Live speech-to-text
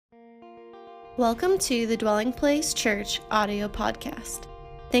Welcome to the Dwelling Place Church audio podcast.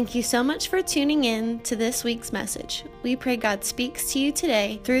 Thank you so much for tuning in to this week's message. We pray God speaks to you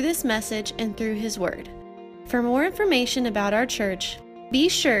today through this message and through His Word. For more information about our church, be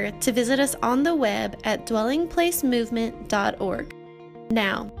sure to visit us on the web at dwellingplacemovement.org.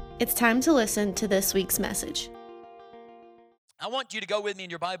 Now, it's time to listen to this week's message. I want you to go with me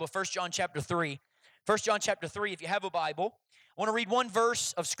in your Bible, 1 John chapter 3. 1 John chapter 3, if you have a Bible. I want to read one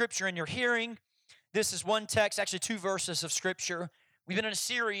verse of Scripture in your hearing. This is one text, actually two verses of Scripture. We've been in a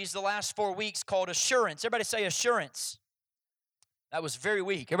series the last 4 weeks called Assurance. Everybody say assurance. That was very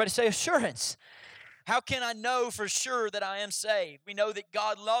weak. Everybody say assurance. How can I know for sure that I am saved? We know that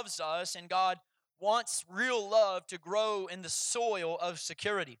God loves us and God wants real love to grow in the soil of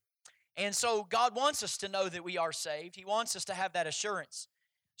security. And so God wants us to know that we are saved. He wants us to have that assurance.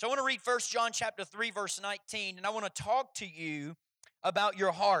 So I want to read 1 John chapter 3, verse 19, and I want to talk to you about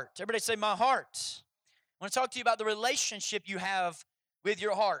your heart. Everybody say, my heart. I want to talk to you about the relationship you have with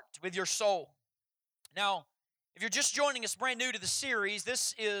your heart, with your soul. Now, if you're just joining us brand new to the series,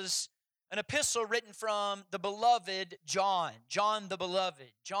 this is an epistle written from the beloved John, John the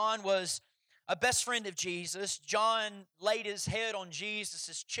beloved. John was a best friend of Jesus. John laid his head on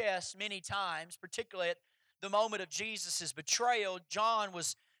Jesus' chest many times, particularly at the moment of Jesus' betrayal. John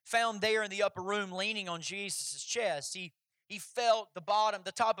was found there in the upper room leaning on Jesus' chest. He felt the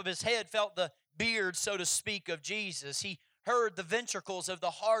top of his head felt the beard, so to speak, of Jesus. He heard the ventricles of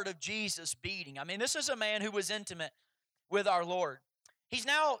the heart of Jesus beating. I mean, this is a man who was intimate with our Lord. He's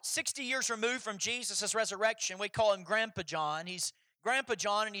now 60 years removed from Jesus' resurrection. We call him Grandpa John. He's Grandpa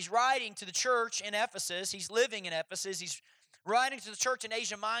John, and he's writing to the church in Ephesus. He's living in Ephesus. He's writing to the church in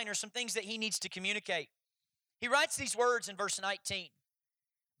Asia Minor some things that he needs to communicate. He writes these words in verse 19.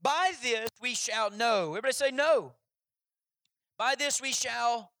 By this we shall know. Everybody say no. By this we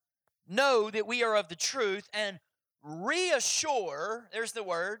shall know that we are of the truth and reassure, there's the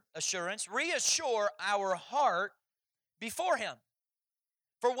word, assurance, reassure our heart before Him.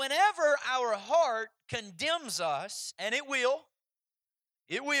 For whenever our heart condemns us, and it really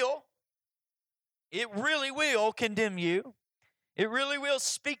will condemn you. It really will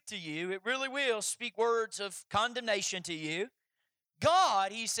speak to you. It really will speak words of condemnation to you.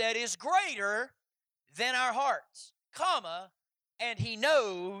 God, he said, is greater than our hearts, and He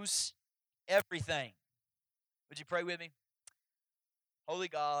knows everything. Would you pray with me? Holy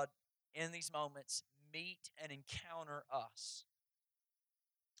God, in these moments, meet and encounter us.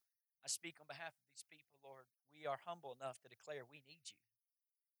 I speak on behalf of these people, Lord. We are humble enough to declare we need you,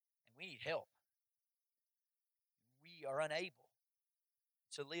 and we need help. We are unable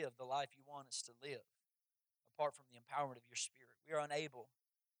to live the life you want us to live apart from the empowerment of your Spirit. We are unable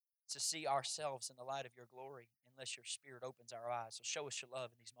to see ourselves in the light of your glory unless your Spirit opens our eyes. So show us your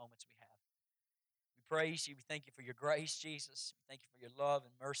love in these moments we have. We praise you. We thank you for your grace, Jesus. We thank you for your love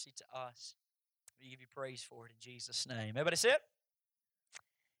and mercy to us. We give you praise for it in Jesus' name. Everybody say it?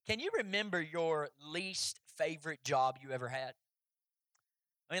 Can you remember your least favorite job you ever had?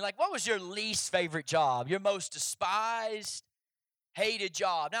 I mean, like, what was your least favorite job? Your most despised, hated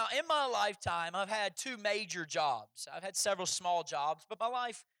job? Now, in my lifetime, I've had two major jobs. I've had several small jobs, but my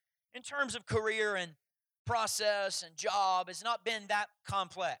life, in terms of career and process and job, has not been that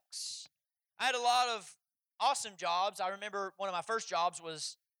complex. I had a lot of awesome jobs. I remember one of my first jobs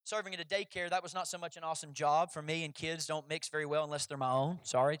was serving at a daycare. That was not so much an awesome job for me, and kids don't mix very well unless they're my own.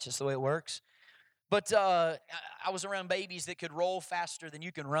 Sorry, it's just the way it works. But I was around babies that could roll faster than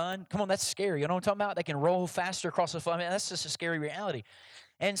you can run. Come on, that's scary. You know what I'm talking about? They can roll faster across the floor. I mean, that's just a scary reality.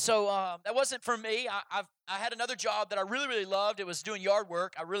 And so that wasn't for me. I had another job that I really, really loved. It was doing yard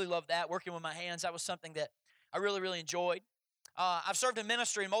work. I really loved that, working with my hands. That was something that I really, really enjoyed. I've served in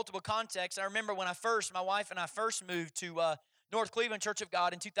ministry in multiple contexts. I remember when my wife and I first moved to North Cleveland Church of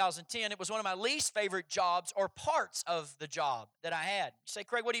God in 2010, it was one of my least favorite jobs or parts of the job that I had. You say,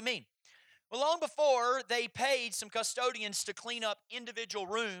 Craig, what do you mean? Well, long before they paid some custodians to clean up individual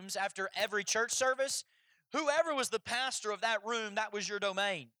rooms after every church service, whoever was the pastor of that room, that was your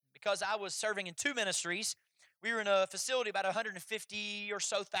domain. Because I was serving in two ministries, we were in a facility about 150 or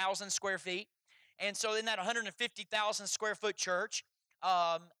so thousand square feet. And so in that 150,000 square foot church,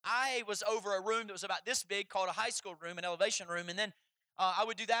 I was over a room that was about this big called a high school room, an elevation room. And then I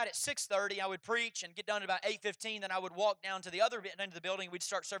would do that at 6:30. I would preach and get done at about 8:15. Then I would walk down to the other end of the building. We'd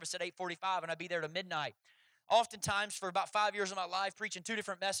start service at 8:45, and I'd be there to midnight. Oftentimes, for about 5 years of my life, preaching two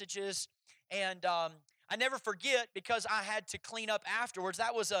different messages. And I never forget, because I had to clean up afterwards.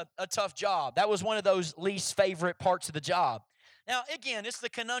 That was a tough job. That was one of those least favorite parts of the job. Now, again, it's the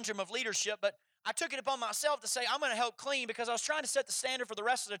conundrum of leadership, but I took it upon myself to say, I'm going to help clean, because I was trying to set the standard for the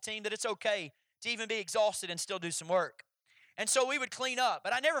rest of the team that it's okay to even be exhausted and still do some work. And so we would clean up.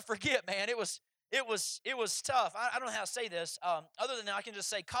 But I never forget, man, it was tough. I don't know how to say this. Other than that, I can just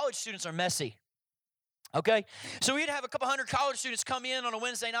say college students are messy. Okay? So we'd have a couple hundred college students come in on a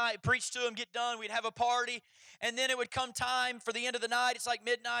Wednesday night, preach to them, get done. We'd have a party. And then it would come time for the end of the night. It's like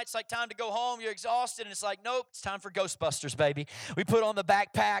midnight. It's like time to go home. You're exhausted. And it's like, nope, it's time for Ghostbusters, baby. We put on the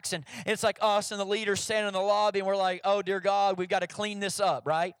backpacks, and it's like us and the leaders standing in the lobby, and we're like, oh, dear God, we've got to clean this up,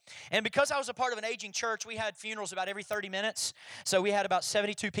 right? And because I was a part of an aging church, we had funerals about every 30 minutes. So we had about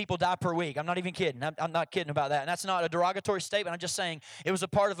 72 people die per week. I'm not even kidding. I'm not kidding about that. And that's not a derogatory statement. I'm just saying it was a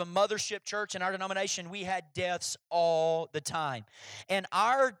part of a mothership church in our denomination. We had deaths all the time. And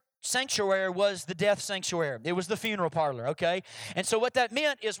our sanctuary was the death sanctuary. It was the funeral parlor, okay? And so what that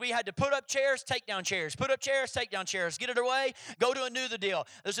meant is we had to put up chairs, take down chairs, put up chairs, take down chairs, get it away, go to a new the deal.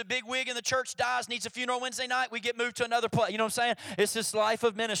 There's a big wig in the church, dies, needs a funeral Wednesday night, we get moved to another place. You know what I'm saying? It's this life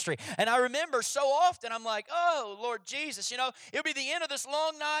of ministry. And I remember so often, I'm like, oh, Lord Jesus, it'll be the end of this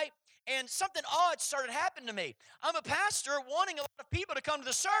long night, and something odd started happening to me. I'm a pastor wanting a lot of people to come to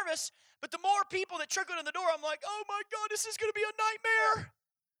the service, but the more people that trickled in the door, I'm like, oh my God, this is going to be a nightmare.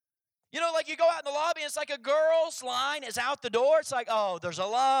 Like you go out in the lobby and it's like a girl's line is out the door. It's like, oh, there's a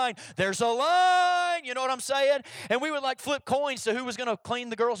line. There's a line. You know what I'm saying? And we would like flip coins to who was going to clean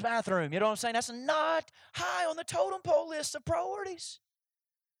the girl's bathroom. You know what I'm saying? That's not high on the totem pole list of priorities.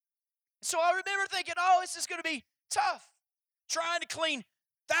 So I remember thinking, oh, this is going to be tough. Trying to clean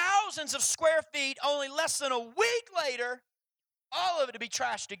thousands of square feet, only less than a week later, all of it to be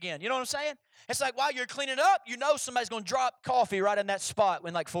trashed again. You know what I'm saying? It's like while you're cleaning up, somebody's going to drop coffee right in that spot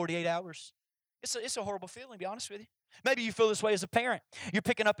in like 48 hours. It's a horrible feeling, to be honest with you. Maybe you feel this way as a parent. You're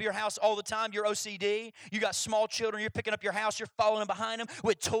picking up your house all the time. You're OCD. You got small children. You're picking up your house. You're following behind them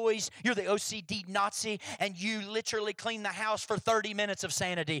with toys. You're the OCD Nazi, and you literally clean the house for 30 minutes of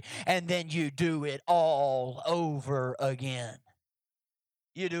sanity, and then you do it all over again.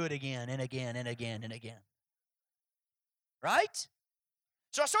 You do it again and again and again and again. Right?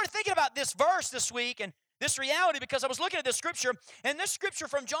 So I started thinking about this verse this week and this reality because I was looking at this scripture, and this scripture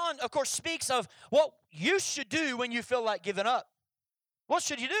from John, of course, speaks of what you should do when you feel like giving up. What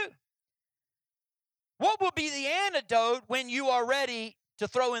should you do? What will be the antidote when you are ready to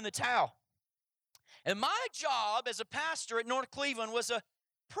throw in the towel? And my job as a pastor at North Cleveland was a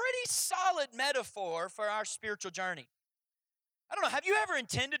pretty solid metaphor for our spiritual journey. I don't know, have you ever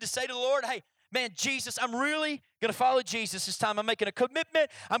intended to say to the Lord, hey, man, Jesus, I'm really going to follow Jesus this time. I'm making a commitment.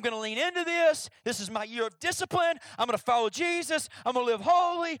 I'm going to lean into this. This is my year of discipline. I'm going to follow Jesus. I'm going to live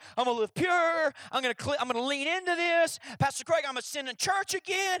holy. I'm going to live pure. I'm going to lean into this. Pastor Craig, I'm going to send in church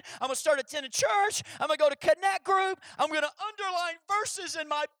again. I'm going to start attending church. I'm going to go to Connect Group. I'm going to underline verses in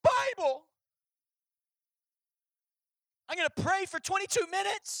my Bible. I'm going to pray for 22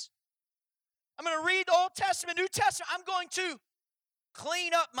 minutes. I'm going to read the Old Testament, New Testament. I'm going to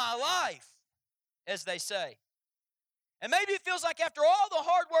clean up my life, as they say. And maybe it feels like after all the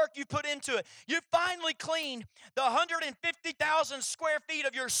hard work you put into it, you've finally cleaned the 150,000 square feet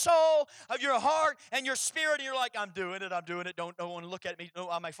of your soul, of your heart, and your spirit, and you're like, I'm doing it. Don't want to look at me. No,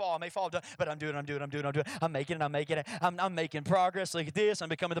 I may fall, but I'm doing it. I'm making it. I'm making progress. Look at this. I'm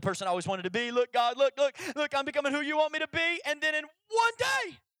becoming the person I always wanted to be. Look, God, look, I'm becoming who you want me to be. And then in one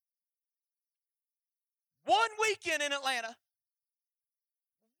day, one weekend in Atlanta,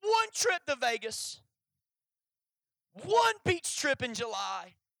 one trip to Vegas, one beach trip in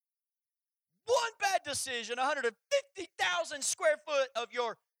July, one bad decision, 150,000 square foot of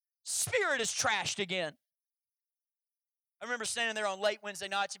your spirit is trashed again. I remember standing there on late Wednesday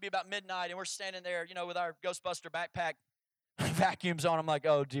nights, it'd be about midnight, and we're standing there, with our Ghostbuster backpack vacuums on. I'm like,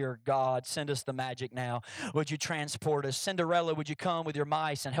 oh, dear God, send us the magic now. Would you transport us? Cinderella, would you come with your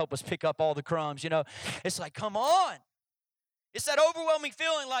mice and help us pick up all the crumbs? It's like, come on. It's that overwhelming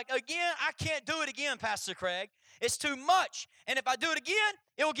feeling like, again, I can't do it again, Pastor Craig. It's too much. And if I do it again,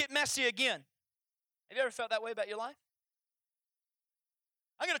 it will get messy again. Have you ever felt that way about your life?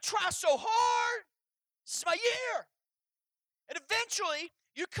 I'm going to try so hard. This is my year. And eventually,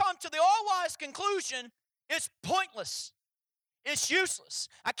 you come to the all-wise conclusion, it's pointless. It's useless.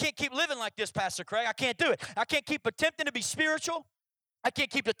 I can't keep living like this, Pastor Craig. I can't do it. I can't keep attempting to be spiritual. I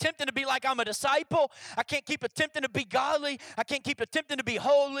can't keep attempting to be like I'm a disciple. I can't keep attempting to be godly. I can't keep attempting to be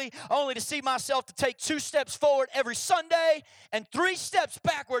holy, only to see myself to take 2 steps forward every Sunday and 3 steps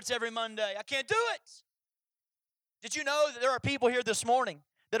backwards every Monday. I can't do it. Did you know that there are people here this morning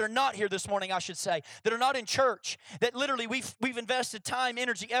that are not here this morning, I should say, that are not in church, that literally we've invested time,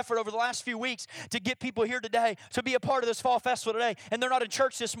 energy, effort over the last few weeks to get people here today, to be a part of this fall festival today, and they're not in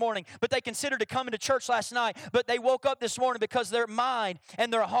church this morning, but they considered to come into church last night, but they woke up this morning because their mind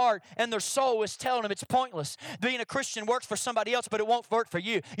and their heart and their soul is telling them it's pointless. Being a Christian works for somebody else, but it won't work for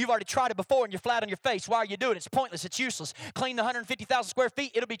you. You've already tried it before and you're flat on your face. Why are you doing it? It's pointless. It's useless. Clean the 150,000 square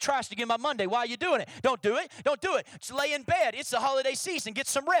feet. It'll be trashed again by Monday. Why are you doing it? Don't do it. Don't do it. Just lay in bed. It's the holiday season. Get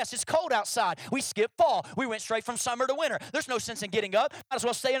some rest. It's cold outside. We skipped fall. We went straight from summer to winter. There's no sense in getting up. Might as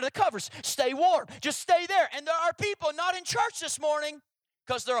well stay under the covers. Stay warm. Just stay there. And there are people not in church this morning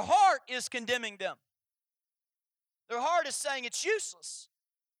because their heart is condemning them. Their heart is saying it's useless.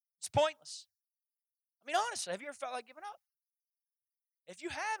 It's pointless. I mean, honestly, have you ever felt like giving up? If you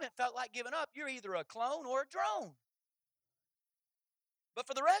haven't felt like giving up, you're either a clone or a drone. But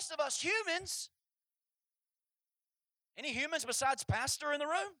for the rest of us humans, any humans besides pastor in the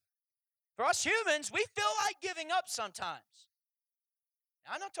room? For us humans, we feel like giving up sometimes.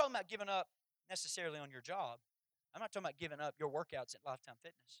 Now, I'm not talking about giving up necessarily on your job. I'm not talking about giving up your workouts at Lifetime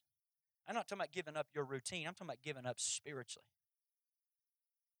Fitness. I'm not talking about giving up your routine. I'm talking about giving up spiritually.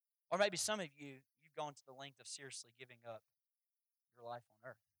 Or maybe some of you, you've gone to the length of seriously giving up your life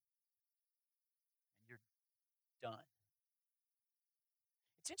on earth. And you're done.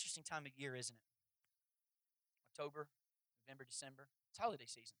 It's an interesting time of year, isn't it? October, November, December. It's holiday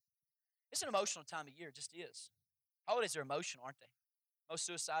season. It's an emotional time of year. It just is. Holidays are emotional, aren't they? Most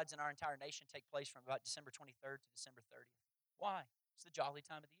suicides in our entire nation take place from about December 23rd to December 30th. Why? It's the jolly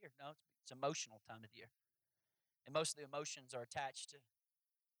time of the year. No, it's emotional time of the year. And most of the emotions are attached to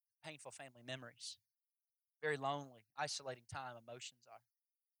painful family memories. Very lonely, isolating time emotions are.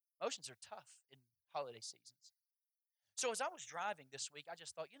 Emotions are tough in holiday seasons. So as I was driving this week, I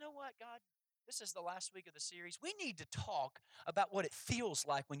just thought, you know what, God? This is the last week of the series. We need to talk about what it feels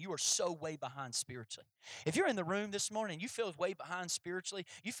like when you are so way behind spiritually. If you're in the room this morning and you feel way behind spiritually,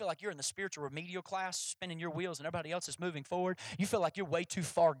 you feel like you're in the spiritual remedial class, spinning your wheels and everybody else is moving forward, you feel like you're way too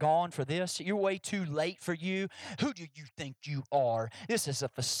far gone for this, you're way too late for you, who do you think you are? This is a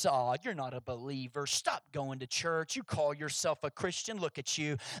facade. You're not a believer. Stop going to church. You call yourself a Christian. Look at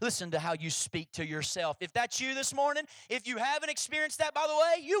you. Listen to how you speak to yourself. If that's you this morning, if you haven't experienced that, by the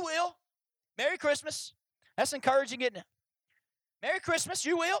way, you will. Merry Christmas. That's encouraging, isn't it? Merry Christmas.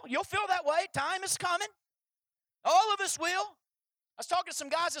 You will. You'll feel that way. Time is coming. All of us will. I was talking to some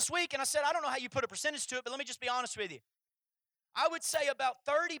guys this week, and I said, I don't know how you put a percentage to it, but let me just be honest with you. I would say about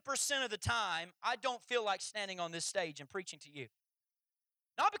 30% of the time, I don't feel like standing on this stage and preaching to you.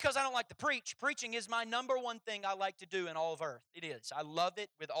 Not because I don't like to preach. Preaching is my number one thing I like to do in all of earth. It is. I love it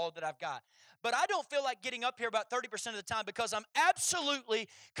with all that I've got. But I don't feel like getting up here about 30% of the time because I'm absolutely,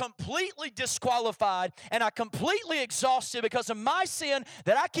 completely disqualified and I'm completely exhausted because of my sin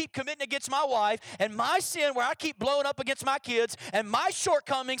that I keep committing against my wife and my sin where I keep blowing up against my kids and my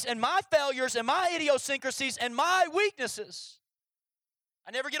shortcomings and my failures and my idiosyncrasies and my weaknesses.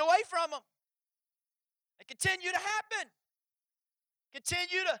 I never get away from them. They continue to happen.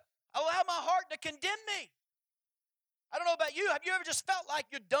 Continue to allow my heart to condemn me. I don't know about you. Have you ever just felt like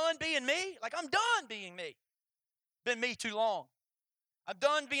you're done being me? Like I'm done being me. Been me too long. I'm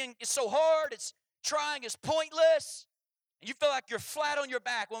done being, it's so hard, it's trying, it's pointless. And you feel like you're flat on your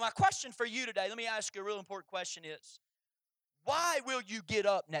back. Well, my question for you today, let me ask you a real important question is, why will you get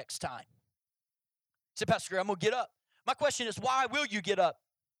up next time? Say, Pastor Gary, I'm going to get up. My question is, why will you get up?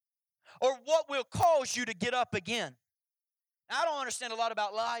 Or what will cause you to get up again? I don't understand a lot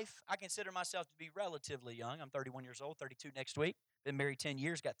about life. I consider myself to be relatively young. I'm 31 years old, 32 next week. Been married 10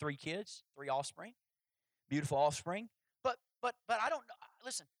 years, got 3 kids, 3 offspring, beautiful offspring. But I don't,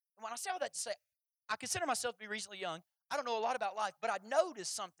 listen, when I say all that to say, I consider myself to be reasonably young. I don't know a lot about life, but I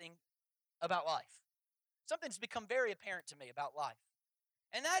noticed something about life. Something's become very apparent to me about life.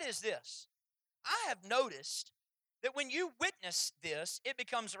 And that is this. I have noticed that when you witness this, it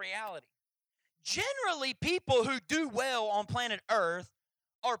becomes reality. Generally, people who do well on planet Earth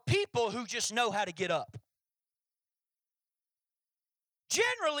are people who just know how to get up.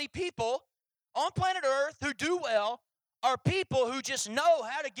 Generally, people on planet Earth who do well are people who just know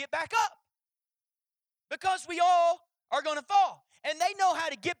how to get back up. Because we all are going to fall. And they know how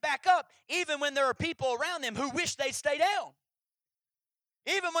to get back up even when there are people around them who wish they'd stay down.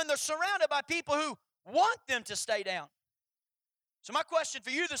 Even when they're surrounded by people who want them to stay down. So my question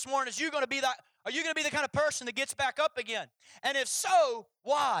for you this morning is, Are you going to be the kind of person that gets back up again? And if so,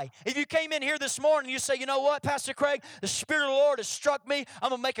 why? If you came in here this morning and you say, you know what, Pastor Craig, the Spirit of the Lord has struck me. I'm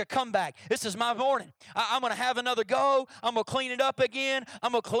going to make a comeback. This is my morning. I'm going to have another go. I'm going to clean it up again.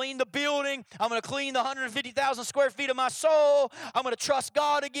 I'm going to clean the building. I'm going to clean the 150,000 square feet of my soul. I'm going to trust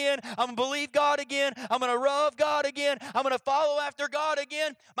God again. I'm going to believe God again. I'm going to love God again. I'm going to follow after God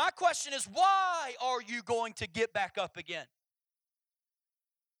again. My question is, why are you going to get back up again?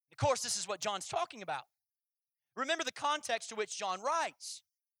 Of course, this is what John's talking about. Remember the context to which John writes.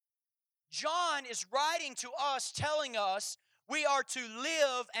 John is writing to us, telling us we are to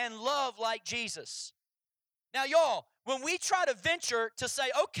live and love like Jesus. Now, y'all, when we try to venture to say,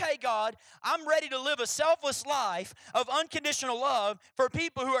 okay, God, I'm ready to live a selfless life of unconditional love for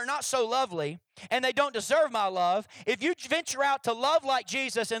people who are not so lovely and they don't deserve my love, if you venture out to love like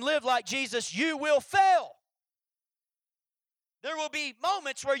Jesus and live like Jesus, you will fail. There will be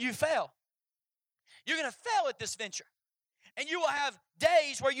moments where you fail. You're going to fail at this venture. And you will have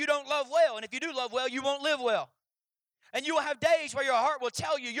days where you don't love well. And if you do love well, you won't live well. And you will have days where your heart will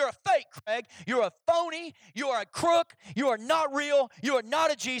tell you, you're a fake, Craig. You're a phony. You are a crook. You are not real. You are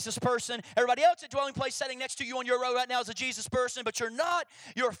not a Jesus person. Everybody else at Dwelling Place sitting next to you on your row right now is a Jesus person, but you're not.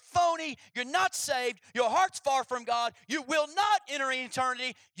 You're phony. You're not saved. Your heart's far from God. You will not enter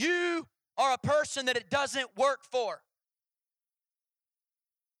eternity. You are a person that it doesn't work for.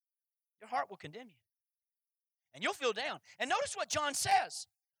 Your heart will condemn you. And you'll feel down. And notice what John says.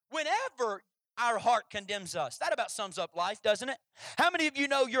 Whenever our heart condemns us. That about sums up life, doesn't it? How many of you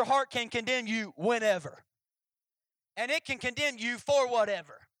know your heart can condemn you whenever? And it can condemn you for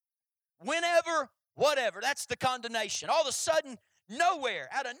whatever. Whenever, whatever. That's the condemnation. All of a sudden, nowhere,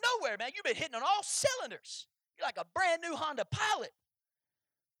 out of nowhere, man, you've been hitting on all cylinders. You're like a brand new Honda Pilot.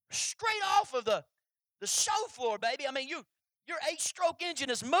 Straight off of the show floor, baby. I mean, your 8-stroke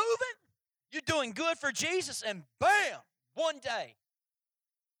engine is moving. You're doing good for Jesus, and bam, one day,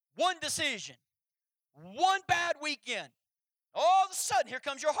 one decision, one bad weekend, all of a sudden, here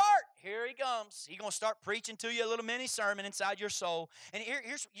comes your heart. Here he comes. He's going to start preaching to you a little mini sermon inside your soul. And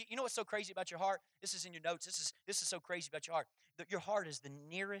here's, you know what's so crazy about your heart? This is in your notes. This is so crazy about your heart. That your heart is the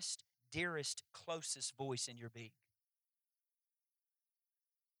nearest, dearest, closest voice in your being.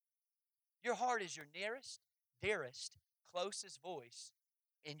 Your heart is your nearest, dearest, closest voice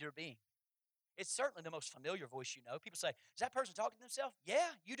in your being. It's certainly the most familiar voice you know. People say, is that person talking to themselves? Yeah,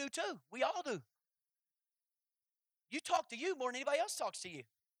 you do too. We all do. You talk to you more than anybody else talks to you.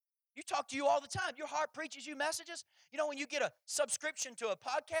 You talk to you all the time. Your heart preaches you messages. You know, when you get a subscription to a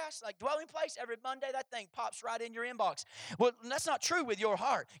podcast like Dwelling Place, every Monday that thing pops right in your inbox. Well, that's not true with your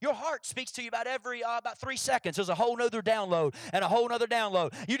heart. Your heart speaks to you about about 3 seconds. There's a whole nother download and a whole nother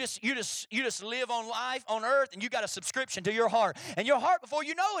download. You just live on life on earth, and you got a subscription to your heart. And your heart, before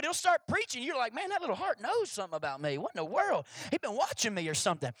you know it, it'll start preaching. You're like, man, that little heart knows something about me. What in the world? He's been watching me or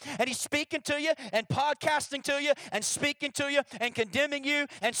something. And he's speaking to you and podcasting to you and speaking to you and condemning you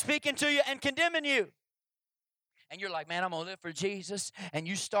and speaking to you and condemning you. And you're like, man, I'm going to live for Jesus. And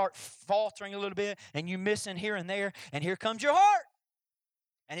you start faltering a little bit, and you missing here and there, and here comes your heart.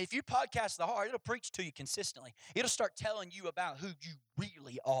 And if you podcast the heart, it'll preach to you consistently. It'll start telling you about who you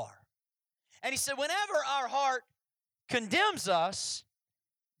really are. And he said, whenever our heart condemns us,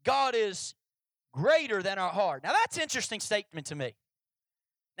 God is greater than our heart. Now, that's an interesting statement to me.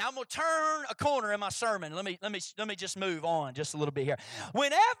 Now, I'm going to turn a corner in my sermon. Let me just move on just a little bit here.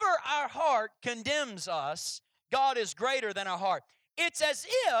 Whenever our heart condemns us, God is greater than our heart. It's as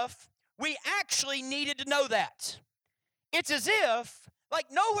if we actually needed to know that. It's as if, like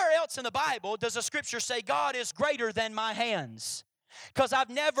nowhere else in the Bible does the scripture say God is greater than my hands. Because I've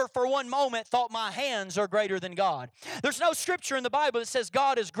never for one moment thought my hands are greater than God. There's no scripture in the Bible that says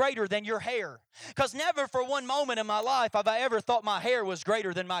God is greater than your hair. Because never for one moment in my life have I ever thought my hair was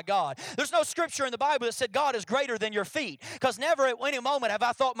greater than my God. There's no scripture in the Bible that said God is greater than your feet. Because never at any moment have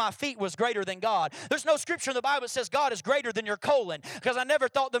I thought my feet was greater than God. There's no scripture in the Bible that says God is greater than your colon. Because I never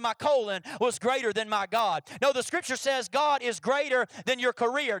thought that my colon was greater than my God. No, the scripture says God is greater than your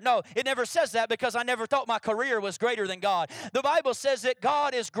career. No, it never says that because I never thought my career was greater than God. The Bible says that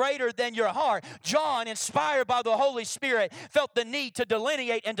God is greater than your heart. John, inspired by the Holy Spirit, felt the need to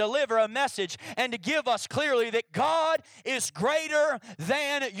delineate and deliver a message and to give us clearly that God is greater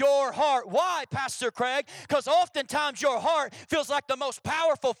than your heart. Why, Pastor Craig? Because oftentimes your heart feels like the most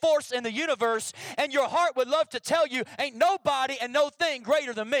powerful force in the universe, and your heart would love to tell you, ain't nobody and no thing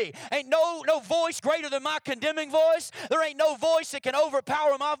greater than me. Ain't no voice greater than my condemning voice. There ain't no voice that can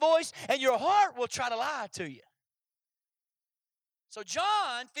overpower my voice, and your heart will try to lie to you. So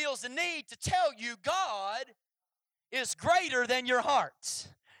John feels the need to tell you God is greater than your heart.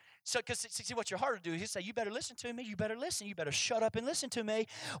 So, because see what your heart will do is he'll say, you better listen to me, you better listen, you better shut up and listen to me.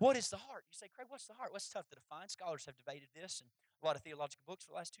 What is the heart? You say, Craig, what's the heart? What's tough to define? Scholars have debated this and a lot of theological books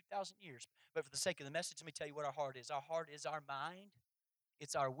for the last 2,000 years. But for the sake of the message, let me tell you what our heart is. Our heart is our mind,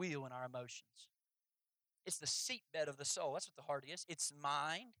 it's our will and our emotions. It's the seatbed of the soul. That's what the heart is. It's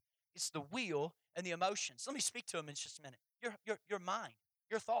mind, it's the will, and the emotions. Let me speak to them in just a minute. Your mind,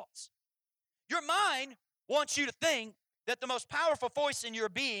 your thoughts. Your mind wants you to think that the most powerful voice in your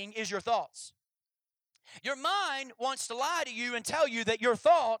being is your thoughts. Your mind wants to lie to you and tell you that your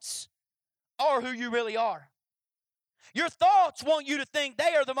thoughts are who you really are. Your thoughts want you to think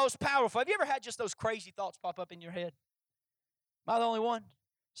they are the most powerful. Have you ever had just those crazy thoughts pop up in your head? Am I the only one?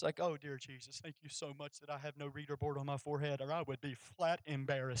 It's like, oh, dear Jesus, thank you so much that I have no reader board on my forehead, or I would be flat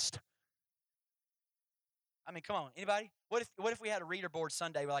embarrassed. I mean, come on, anybody? What if we had a reader board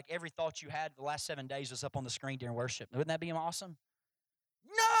Sunday where like every thought you had the last 7 days was up on the screen during worship? Wouldn't that be awesome?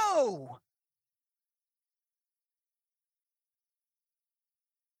 No!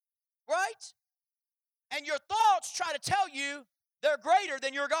 Right? And your thoughts try to tell you they're greater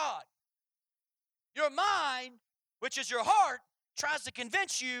than your God. Your mind, which is your heart, tries to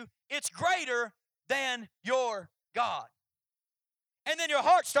convince you it's greater than your God. And then your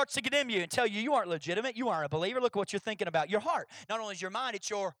heart starts to condemn you and tell you you aren't legitimate, you aren't a believer. Look what you're thinking about. Your heart. Not only is your mind, it's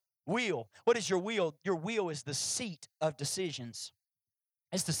your will. What is your will? Your will is the seat of decisions.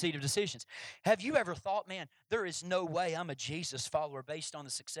 It's the seat of decisions. Have you ever thought, man, there is no way I'm a Jesus follower based on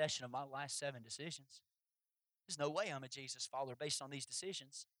the succession of my last 7 decisions? There's no way I'm a Jesus follower based on these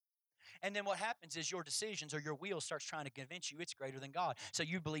decisions. And then what happens is your decisions or your will starts trying to convince you it's greater than God. So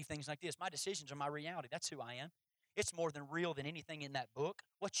you believe things like this. My decisions are my reality. That's who I am. It's more than real than anything in that book.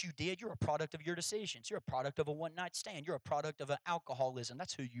 What you did, you're a product of your decisions. You're a product of a one-night stand. You're a product of an alcoholism.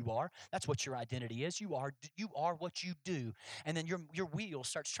 That's who you are. That's what your identity is. You are what you do. And then your will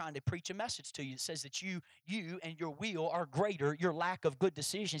starts trying to preach a message to you. It says that you and your will are greater. Your lack of good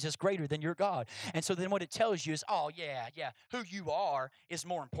decisions is greater than your God. And so then what it tells you is, oh, yeah, who you are is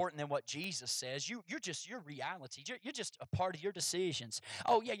more important than what Jesus says. You're just your reality. You're just a part of your decisions.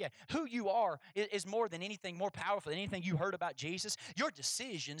 Oh, yeah, who you are is more than anything, more powerful than anything you heard about Jesus. Your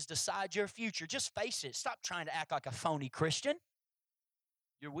decisions decide your future. Just face it. Stop trying to act like a phony Christian.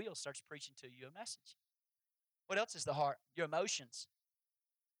 Your will starts preaching to you a message. What else is the heart? Your emotions.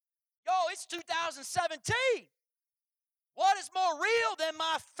 Yo, it's 2017. What is more real than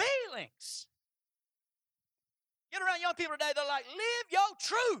my feelings? Get around young people today, they're like, live your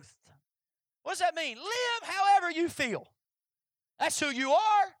truth. What does that mean? Live however you feel. That's who you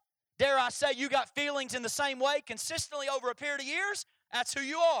are. Dare I say you got feelings in the same way consistently over a period of years? That's who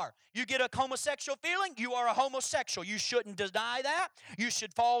you are. You get a homosexual feeling, you are a homosexual. You shouldn't deny that. You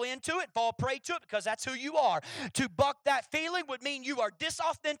should fall into it, fall prey to it, because that's who you are. To buck that feeling would mean you are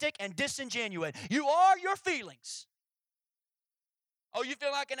disauthentic and disingenuous. You are your feelings. Oh, you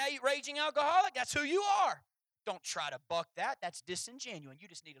feel like an raging alcoholic? That's who you are. Don't try to buck that. That's disingenuous. You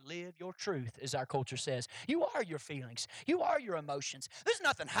just need to live your truth, as our culture says. You are your feelings. You are your emotions. There's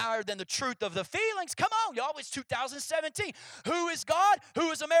nothing higher than the truth of the feelings. Come on, y'all. It's 2017. Who is God?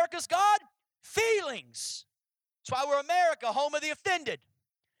 Who is America's God? Feelings. That's why we're America, home of the offended.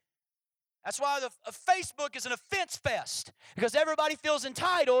 That's why Facebook is an offense fest, because everybody feels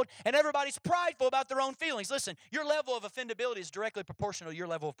entitled and everybody's prideful about their own feelings. Listen, your level of offendability is directly proportional to your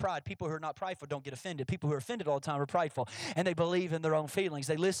level of pride. People who are not prideful don't get offended. People who are offended all the time are prideful, and they believe in their own feelings.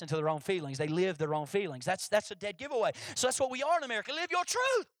 They listen to their own feelings. They live their own feelings. That's a dead giveaway. So that's what we are in America. Live your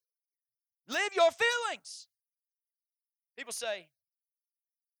truth. Live your feelings. People say,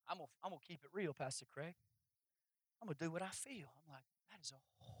 I'm gonna keep it real, Pastor Craig. I'm going to do what I feel. I'm like, that is a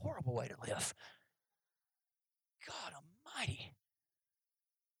horrible way to live. God almighty.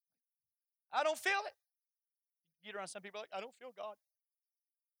 I don't feel it. You get around some people like, I don't feel God.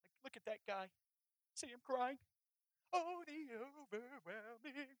 Like, look at that guy. See him crying. Oh, the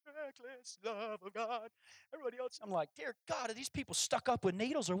overwhelming, reckless love of God. Everybody else, I'm like, dear God, are these people stuck up with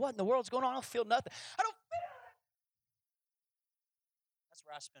needles or what in the world's going on? I don't feel nothing. I don't feel it. That's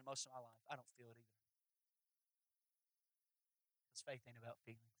where I spend most of my life. I don't feel it either. Because faith ain't about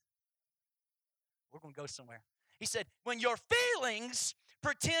feelings. We're going to go somewhere. He said, when your feelings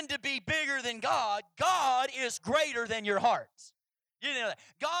pretend to be bigger than God, God is greater than your hearts. You know that.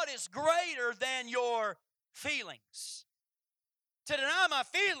 God is greater than your feelings. To deny my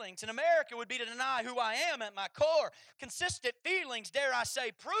feelings in America would be to deny who I am at my core. Consistent feelings, dare I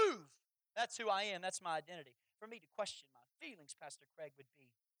say, prove that's who I am. That's my identity. For me to question my feelings, Pastor Craig, would be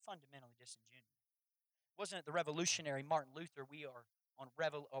fundamentally disingenuous. Wasn't it the revolutionary Martin Luther? We are on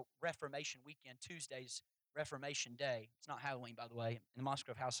Reformation weekend, Tuesdays Reformation Day. It's not Halloween, by the way. In the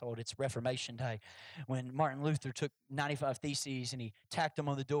Musgrove household, it's Reformation Day. When Martin Luther took 95 Theses and he tacked them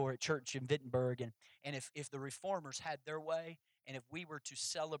on the door at church in Wittenberg. And if the reformers had their way, and if we were to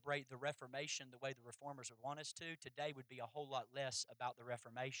celebrate the Reformation the way the reformers would want us to, today would be a whole lot less about the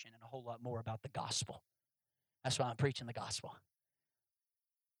Reformation and a whole lot more about the gospel. That's why I'm preaching the gospel.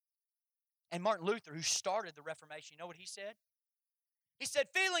 And Martin Luther, who started the Reformation, you know what he said? He said,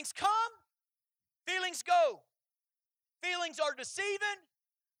 feelings come, feelings go. Feelings are deceiving.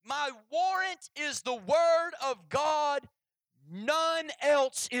 My warrant is the word of God. None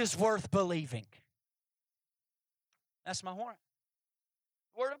else is worth believing. That's my warrant.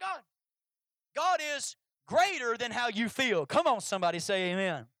 The word of God. God is greater than how you feel. Come on, somebody say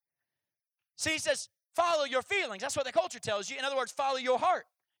amen. See, he says, follow your feelings. That's what the culture tells you. In other words, follow your heart.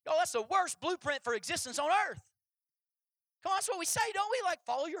 Y'all, that's the worst blueprint for existence on earth. Come on, that's what we say, don't we? Like,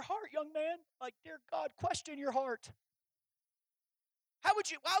 follow your heart, young man. Like, dear God, question your heart. Why would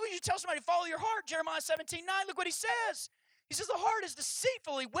you tell somebody to follow your heart? Jeremiah 17:9, look what he says. He says the heart is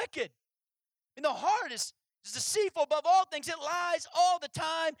deceitfully wicked. And the heart is deceitful above all things. It lies all the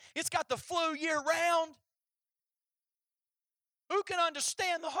time. It's got the flu year round. Who can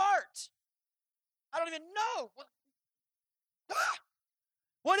understand the heart? I don't even know.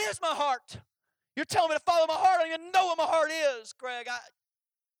 What is my heart? You're telling me to follow my heart. I don't even know what my heart is, Greg. What are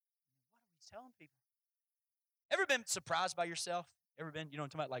we telling people? Ever been surprised by yourself? Ever been, you know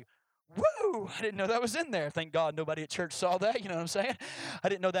what I'm talking about? Like, woo, I didn't know that was in there. Thank God nobody at church saw that, you know what I'm saying? I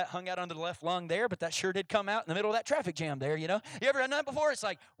didn't know that hung out under the left lung there, but that sure did come out in the middle of that traffic jam there, you know? You ever done that before? It's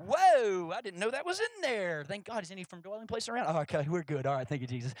like, whoa, I didn't know that was in there. Thank God. Is any from dwelling place around? Oh, okay, we're good. All right, thank you,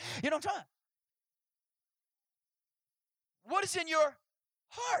 Jesus. You know what I'm talking about? What is in your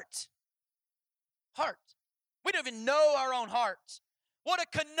heart? Heart. We don't even know our own hearts. What a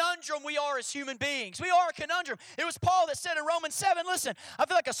conundrum we are as human beings. We are a conundrum. It was Paul that said in Romans 7, listen, I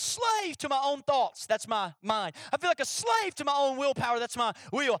feel like a slave to my own thoughts. That's my mind. I feel like a slave to my own willpower. That's my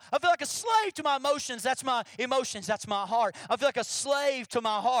will. I feel like a slave to my emotions. That's my emotions. That's my heart. I feel like a slave to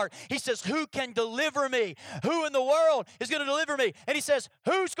my heart. He says, who can deliver me? Who in the world is going to deliver me? And he says,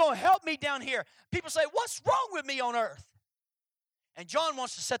 who's going to help me down here? People say, what's wrong with me on earth? And John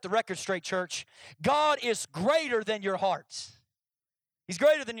wants to set the record straight, church. God is greater than your hearts. He's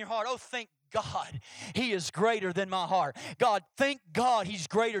greater than your heart. Oh, thank God, He is greater than my heart. God, thank God He's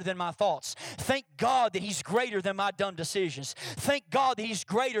greater than my thoughts. Thank God that He's greater than my dumb decisions. Thank God that He's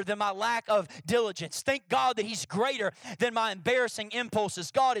greater than my lack of diligence. Thank God that He's greater than my embarrassing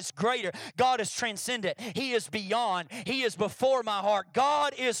impulses. God is greater. God is transcendent. He is beyond. He is before my heart.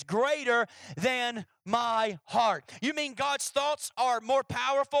 God is greater than my heart. You mean God's thoughts are more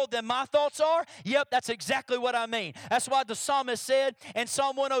powerful than my thoughts are? Yep, that's exactly what I mean. That's why the psalmist said in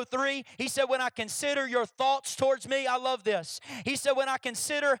Psalm 103, he said, when I consider your thoughts towards me, I love this. He said, when I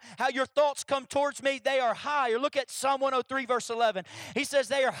consider how your thoughts come towards me, they are high. Or look at Psalm 103, verse 11. He says,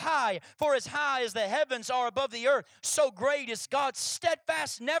 they are high, for as high as the heavens are above the earth, so great is God's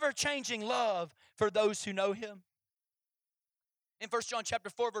steadfast, never-changing love for those who know Him. In 1 John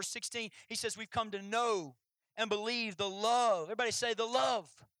chapter 4, verse 16, he says we've come to know and believe the love. Everybody say the love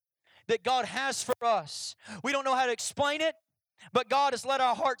that God has for us. We don't know how to explain it, but God has let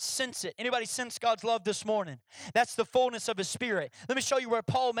our hearts sense it. Anybody sense God's love this morning? That's the fullness of His Spirit. Let me show you where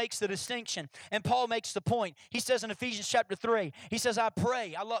Paul makes the distinction, and Paul makes the point. He says in Ephesians chapter 3, he says, I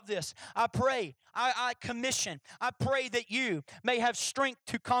pray, I love this, I pray, I commission, I pray that you may have strength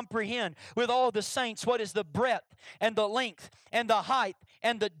to comprehend with all the saints what is the breadth and the length and the height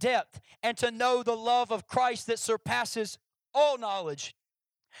and the depth, and to know the love of Christ that surpasses all knowledge,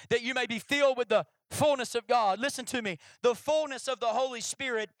 that you may be filled with the fullness of God. Listen to me. The fullness of the Holy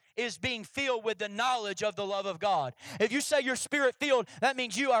Spirit is being filled with the knowledge of the love of God. If you say you're Spirit-filled, that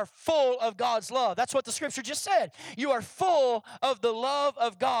means you are full of God's love. That's what the Scripture just said. You are full of the love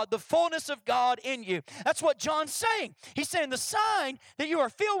of God, the fullness of God in you. That's what John's saying. He's saying the sign that you are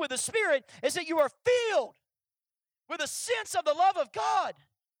filled with the Spirit is that you are filled with a sense of the love of God.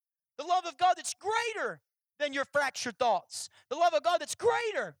 The love of God that's greater than your fractured thoughts. The love of God that's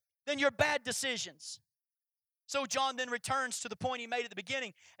greater than your bad decisions. So John then returns to the point he made at the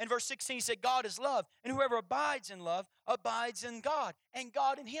beginning. In verse 16, he said, God is love, and whoever abides in love abides in God, and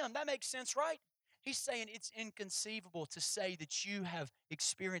God in him. That makes sense, right? He's saying it's inconceivable to say that you have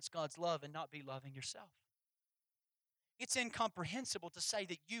experienced God's love and not be loving yourself. It's incomprehensible to say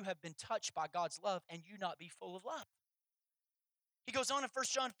that you have been touched by God's love and you not be full of love. He goes on in 1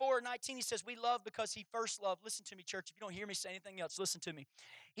 John 4:19, he says, we love because He first loved. Listen to me, church. If you don't hear me say anything else, listen to me.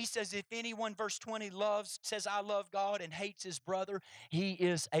 He says, if anyone, verse 20, says, I love God and hates his brother, he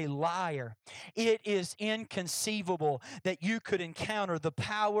is a liar. It is inconceivable that you could encounter the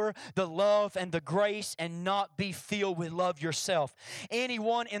power, the love, and the grace and not be filled with love yourself.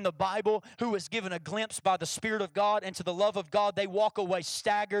 Anyone in the Bible who is given a glimpse by the Spirit of God into the love of God, they walk away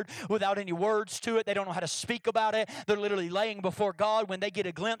staggered without any words to it. They don't know how to speak about it. They're literally laying before God when they get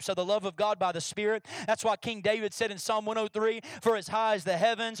a glimpse of the love of God by the Spirit. That's why King David said in Psalm 103, for as high as the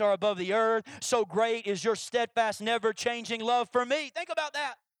heavens are above the earth, so great is your steadfast, never-changing love for me. Think about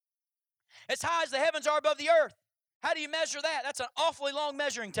that. As high as the heavens are above the earth. How do you measure that? That's an awfully long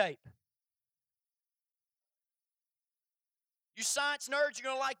measuring tape. You science nerds, you're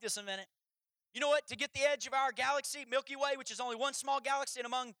going to like this in a minute. You know what? To get the edge of our galaxy, Milky Way, which is only one small galaxy and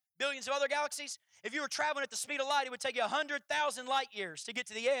among billions of other galaxies, if you were traveling at the speed of light, it would take you 100,000 light years to get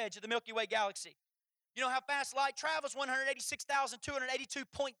to the edge of the Milky Way galaxy. You know how fast light travels?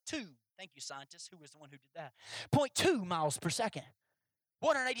 186,282.2. Thank you, scientists. Who was the one who did that? 0.2 miles per second.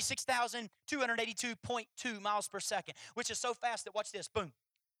 186,282.2 miles per second, which is so fast that, watch this, boom,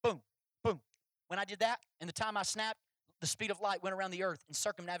 boom, boom. When I did that, in the time I snapped, the speed of light went around the earth and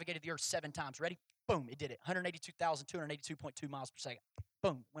circumnavigated the earth 7 times. Ready? Boom, it did it. 182,282.2 miles per second.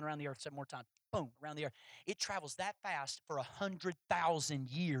 Boom, went around the earth 7 more times. Boom, around the earth. It travels that fast for 100,000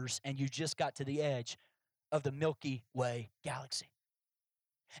 years, and you just got to the edge of the Milky Way galaxy.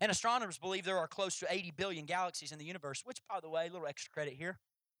 And astronomers believe there are close to 80 billion galaxies in the universe, which, by the way, a little extra credit here.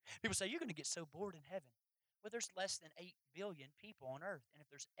 People say, you're going to get so bored in heaven. Well, there's less than 8 billion people on earth, and if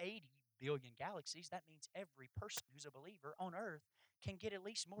there's 80 billion galaxies, that means every person who's a believer on earth can get at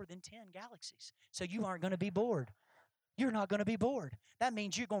least more than 10 galaxies. So you aren't going to be bored. You're not going to be bored. That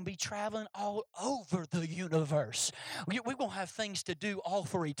means you're going to be traveling all over the universe. We're going to have things to do all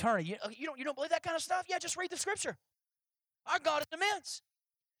for eternity. You don't believe that kind of stuff? Yeah, just read the scripture. Our God is immense.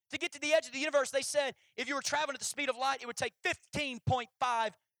 To get to the edge of the universe, they said if you were traveling at the speed of light, it would take 15.5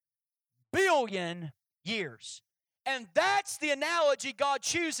 billion years. And that's the analogy God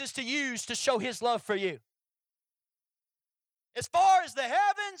chooses to use to show his love for you. As far as the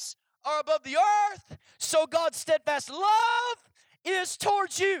heavens are above the earth, so God's steadfast love is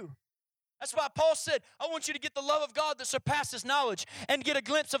towards you. That's why Paul said, I want you to get the love of God that surpasses knowledge and get a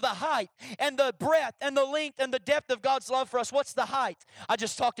glimpse of the height and the breadth and the length and the depth of God's love for us. What's the height? I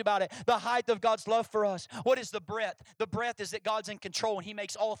just talked about it. The height of God's love for us. What is the breadth? The breadth is that God's in control and he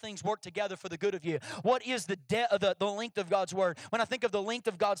makes all things work together for the good of you. What is the length of God's word? When I think of the length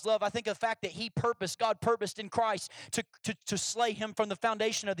of God's love, I think of the fact that God purposed in Christ to slay him from the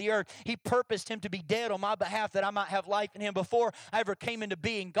foundation of the earth. He purposed him to be dead on my behalf that I might have life in him before I ever came into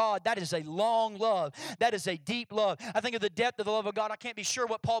being. God, that is a long love. That is a deep love. I think of the depth of the love of God. I can't be sure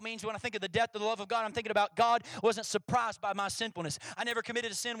what Paul means when I think of the depth of the love of God. I'm thinking about God wasn't surprised by my sinfulness. I never committed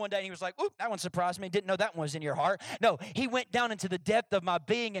a sin one day and he was like, oop, that one surprised me. Didn't know that one was in your heart. No, he went down into the depth of my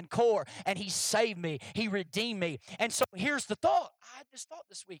being and core and he saved me. He redeemed me. And so here's the thought. I had this thought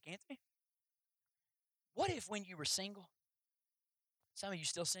this week, Anthony. What if when you were single, some of you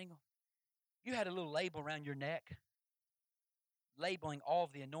still single, you had a little label around your neck labeling all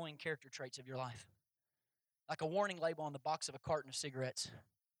of the annoying character traits of your life. Like a warning label on the box of a carton of cigarettes.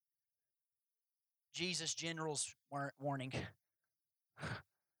 Jesus General's warning.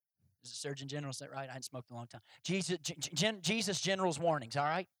 Is it Surgeon General? Is that right? I hadn't smoked in a long time. Jesus General's warnings, all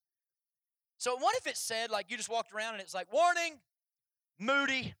right? So what if it said, like you just walked around and it's like, warning,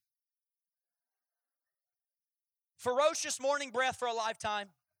 moody, ferocious morning breath for a lifetime,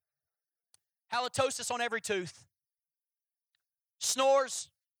 halitosis on every tooth, snores,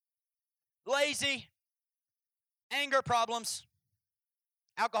 lazy, anger problems,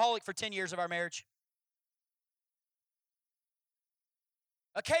 alcoholic for 10 years of our marriage.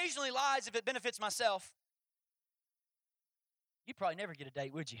 Occasionally lies if it benefits myself. You'd probably never get a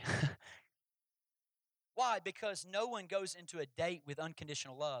date, would you? Why? Because no one goes into a date with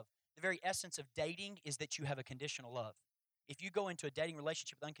unconditional love. The very essence of dating is that you have a conditional love. If you go into a dating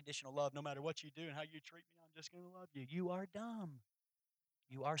relationship with unconditional love, no matter what you do and how you treat me, I'm just going to love you. You are dumb.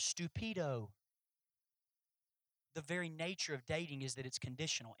 You are stupido. The very nature of dating is that it's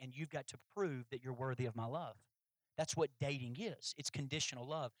conditional, and you've got to prove that you're worthy of my love. That's what dating is. It's conditional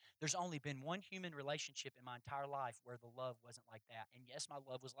love. There's only been one human relationship in my entire life where the love wasn't like that. And yes, my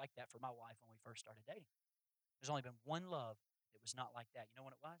love was like that for my wife when we first started dating. There's only been one love that was not like that. You know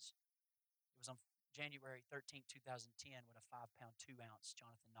when it was? It was on January 13, 2010, when a 5-pound, 2-ounce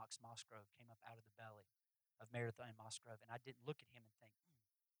Jonathan Knox Mossgrove came up out of the belly of Marathon Mossgrove. And I didn't look at him and think,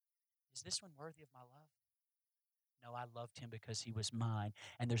 is this one worthy of my love? No, I loved him because he was mine.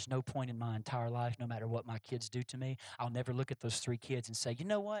 And there's no point in my entire life, no matter what my kids do to me, I'll never look at those 3 kids and say, you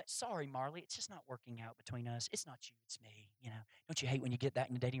know what? Sorry, Marley, it's just not working out between us. It's not you, it's me. Don't you hate when you get that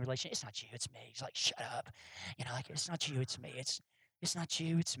in a dating relationship? It's not you, it's me. He's like, shut up. Like, it's not you, it's me. It's not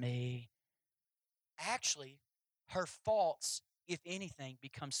you, it's me. Actually, her faults, if anything,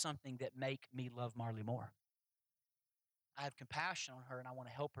 become something that make me love Marley more. I have compassion on her, and I want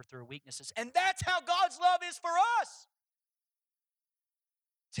to help her through her weaknesses. And that's how God's love is for us.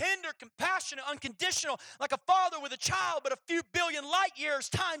 Tender, compassionate, unconditional, like a father with a child, but a few billion light years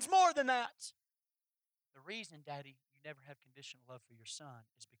times more than that. The reason, Daddy, you never have conditional love for your son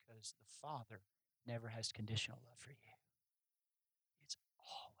is because the Father never has conditional love for you. It's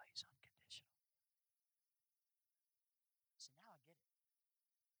always unconditional. So now I get it.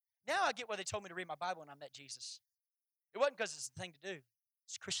 Now I get why they told me to read my Bible when I met Jesus. It wasn't because it's the thing to do.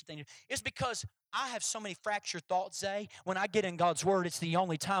 It's a Christian thing to do. It's because I have so many fractured thoughts, Zay. When I get in God's Word, it's the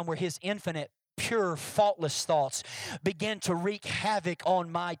only time where His infinite, pure, faultless thoughts begin to wreak havoc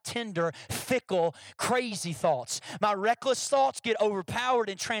on my tender, fickle, crazy thoughts. My reckless thoughts get overpowered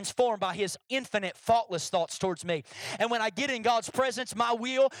and transformed by His infinite, faultless thoughts towards me. And when I get in God's presence, my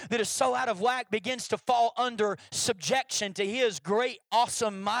will that is so out of whack begins to fall under subjection to His great,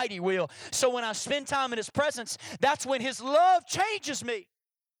 awesome, mighty will. So when I spend time in His presence, that's when His love changes me.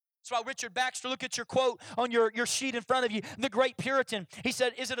 That's why Richard Baxter, look at your quote on your sheet in front of you, the great Puritan. He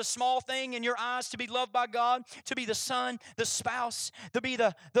said, is it a small thing in your eyes to be loved by God, to be the son, the spouse, to be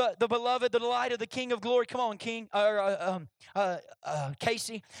the beloved, the delight of the King of glory? Come on, King,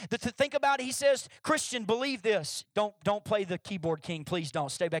 Casey. To think about it, he says, Christian, believe this. Don't play the keyboard, King. Please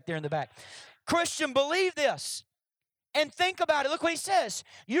don't. Stay back there in the back. Christian, believe this. And think about it. Look what he says.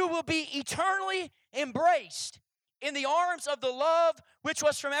 You will be eternally embraced in the arms of the love which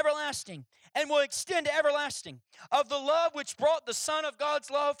was from everlasting and will extend to everlasting, of the love which brought the Son of God's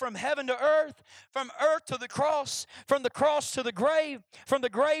love from heaven to earth, from earth to the cross, from the cross to the grave, from the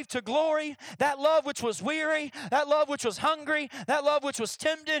grave to glory, that love which was weary, that love which was hungry, that love which was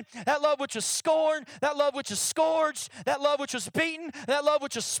tempted, that love which was scorned, that love which was scourged, that love which was beaten, that love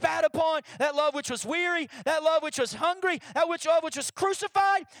which was spat upon, that love which was weary, that love which was hungry, that love which was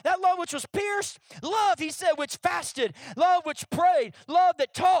crucified, that love which was pierced, love, he said, which fasted, love which prayed, love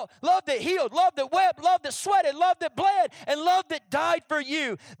that taught, love that healed, love that wept, love that sweated, love that bled, and love that died for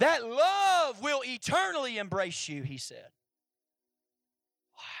you. That love will eternally embrace you, he said.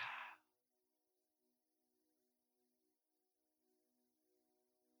 Wow.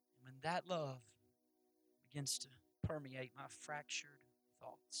 When that love begins to permeate my fractured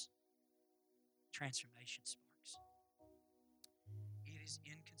thoughts, transformation sparks. It is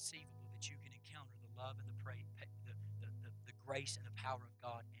inconceivable that you can encounter the love and the grace and the power of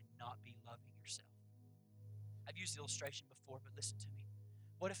God and not be loving yourself. I've used the illustration before, but listen to me.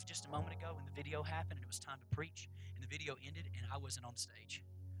 What if just a moment ago when the video happened and it was time to preach, and the video ended and I wasn't on stage?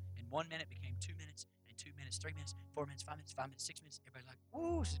 And 1 minute became 2 minutes, and 2 minutes, 3 minutes, 4 minutes, 5 minutes, 5 minutes, 6 minutes. Everybody's like,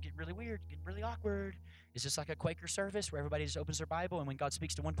 ooh, this is getting really weird, getting really awkward. Is this like a Quaker service where everybody just opens their Bible, and when God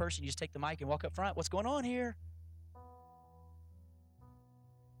speaks to one person, you just take the mic and walk up front? What's going on here?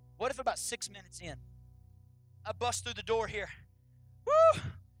 What if about 6 minutes in, I bust through the door here? Woo!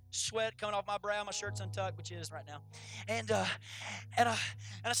 Sweat coming off my brow, my shirt's untucked, which it is right now. And I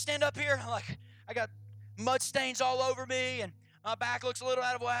stand up here, I got mud stains all over me, and my back looks a little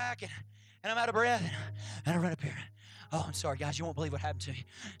out of whack, and I'm out of breath, and I run up here. Oh, I'm sorry, guys. You won't believe what happened to me.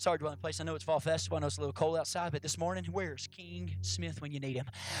 Sorry, Dwelling Place. I know it's Fall Festival. I know it's a little cold outside, but this morning, where's King Smith when you need him?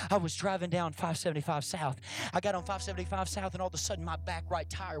 I was driving down 575 South. I got on 575 South, and all of a sudden, my back right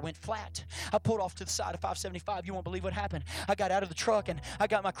tire went flat. I pulled off to the side of 575. You won't believe what happened. I got out of the truck, and I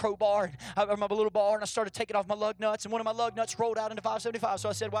got my crowbar, or my little bar, and I started taking off my lug nuts, and one of my lug nuts rolled out into 575. So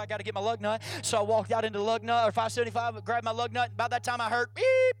I said, well, I got to get my lug nut. So I walked out into the lug nut, or 575, grabbed my lug nut. By that time, I heard beep,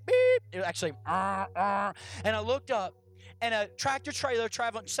 beep. It was actually, and I looked up, and a tractor trailer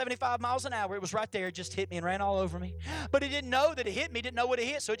traveling 75 miles an hour, it was right there, it just hit me and ran all over me. But it didn't know that it hit me, didn't know what it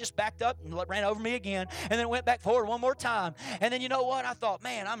hit, so it just backed up and ran over me again, and then it went back forward one more time. And then you know what? I thought,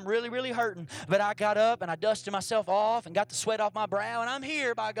 man, I'm really, really hurting. But I got up and I dusted myself off and got the sweat off my brow, and I'm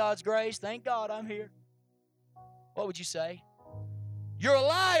here by God's grace. Thank God I'm here. What would you say? You're a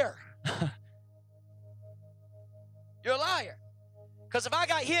liar. You're a liar. Because if I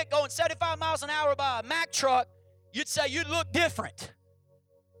got hit going 75 miles an hour by a Mack truck, you'd say you'd look different.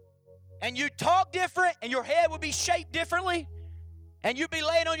 And you'd talk different, and your head would be shaped differently. And you'd be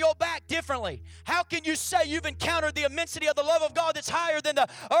laying on your back differently. How can you say you've encountered the immensity of the love of God that's higher than the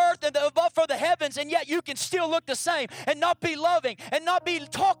earth and above for the heavens, and yet you can still look the same and not be loving and not be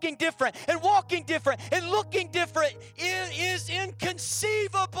talking different and walking different and looking different? It is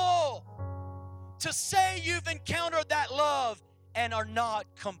inconceivable to say you've encountered that love and are not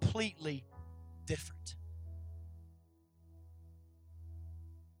completely different.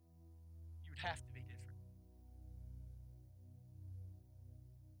 You'd have to be different.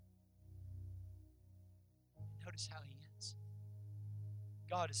 Notice how he ends.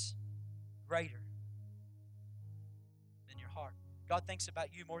 God is greater than your heart. God thinks about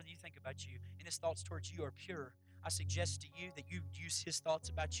you more than you think about you, and his thoughts towards you are pure. I suggest to you that you use his thoughts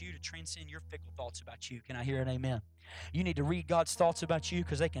about you to transcend your fickle thoughts about you. Can I hear an amen? You need to read God's thoughts about you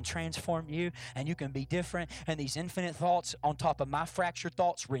because they can transform you and you can be different. And these infinite thoughts on top of my fractured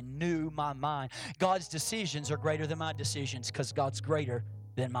thoughts renew my mind. God's decisions are greater than my decisions because God's greater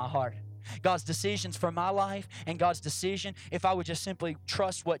than my heart. God's decisions for my life and God's decision, if I would just simply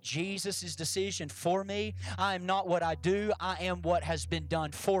trust what Jesus' decision for me, I am not what I do, I am what has been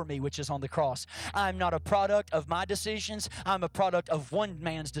done for me, which is on the cross. I am not a product of my decisions, I'm a product of one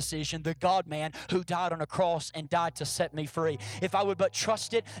man's decision, the God-man who died on a cross and died to set me free. If I would but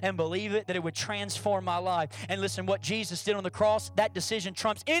trust it and believe it, that it would transform my life. And listen, what Jesus did on the cross, that decision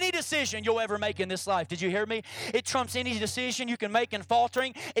trumps any decision you'll ever make in this life. Did you hear me? It trumps any decision you can make in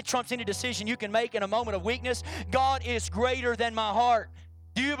faltering. It trumps any decision you can make in a moment of weakness. God is greater than my heart.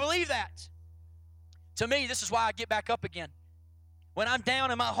 Do you believe that? To me, this is why I get back up again. When I'm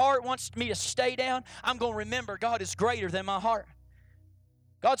down and my heart wants me to stay down, I'm going to remember God is greater than my heart.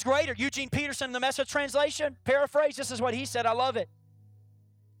 God's greater. Eugene Peterson in the Message translation, paraphrase, this is what he said. I love it.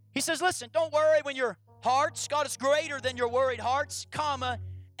 He says, listen, don't worry when your hearts, God is greater than your worried hearts, comma,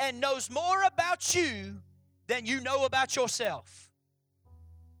 and knows more about you than you know about yourself.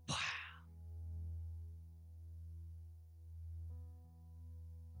 Wow.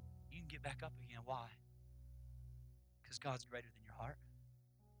 Back up again. Why? Because God's greater than your heart.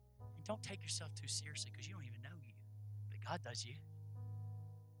 And don't take yourself too seriously because you don't even know you. But God does you.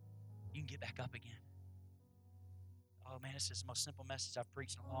 You can get back up again. Oh man, this is the most simple message I've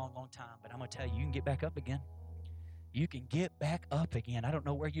preached in a long, long time. But I'm going to tell you, you can get back up again. You can get back up again. I don't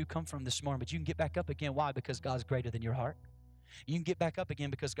know where you come from this morning, but you can get back up again. Why? Because God's greater than your heart. You can get back up again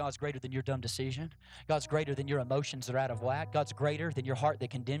because God's greater than your dumb decision. God's greater than your emotions that are out of whack. God's greater than your heart that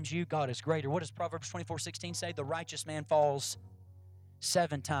condemns you. God is greater. What does Proverbs 24:16 say? The righteous man falls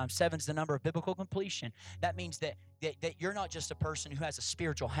 7 times. 7 is the number of biblical completion. That means that you're not just a person who has a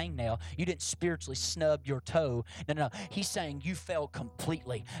spiritual hangnail. You didn't spiritually snub your toe. No. He's saying you fell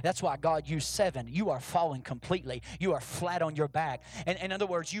completely. That's why God used 7. You are falling completely. You are flat on your back. And in other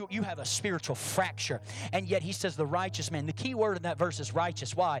words, you have a spiritual fracture. And yet he says the righteous man. The key word in that verse is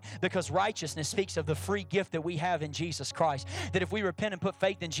righteous. Why? Because righteousness speaks of the free gift that we have in Jesus Christ. That if we repent and put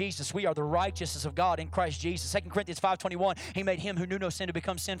faith in Jesus, we are the righteousness of God in Christ Jesus. 2 Corinthians 5:21, he made him who knew no sin to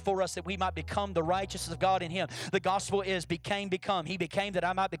become sin for us that we might become the righteousness of God in him. The gospel is become. He became that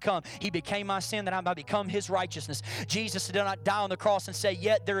I might become. He became my sin that I might become his righteousness. Jesus did not die on the cross and say,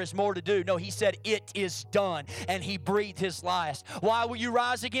 yet there is more to do. No, he said, it is done. And he breathed his last. Why will you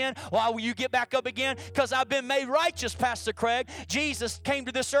rise again? Why will you get back up again? Because I've been made righteous, Pastor Craig. Jesus came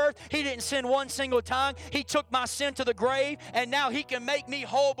to this earth. He didn't sin one single time. He took my sin to the grave, and now he can make me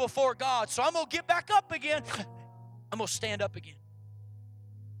whole before God. So I'm going to get back up again. I'm going to stand up again.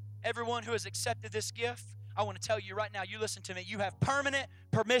 Everyone who has accepted this gift, I want to tell you right now, you listen to me, you have permanent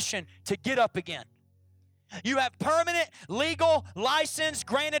permission to get up again. You have permanent legal license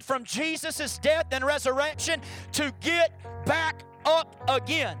granted from Jesus' death and resurrection to get back up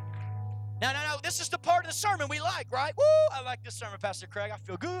again. Now, this is the part of the sermon we like, right? Woo, I like this sermon, Pastor Craig. I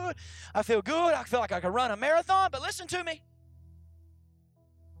feel good. I feel like I can run a marathon, but listen to me.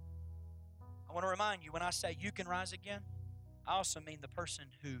 I want to remind you, when I say you can rise again, I also mean the person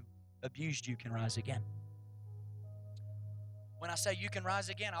who abused you can rise again. When I say you can rise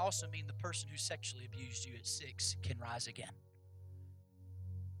again, I also mean the person who sexually abused you at 6 can rise again.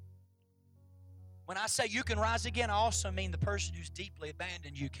 When I say you can rise again, I also mean the person who's deeply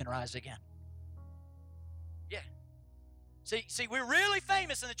abandoned you can rise again. Yeah. See, we're really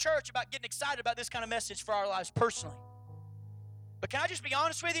famous in the church about getting excited about this kind of message for our lives personally. But can I just be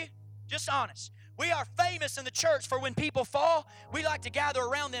honest with you? Just honest. We are famous in the church for when people fall, we like to gather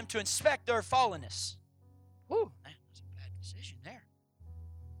around them to inspect their fallenness. Woo, man, that's a bad decision there.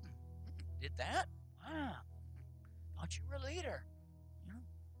 Did that? Wow. Thought you were a leader. You know?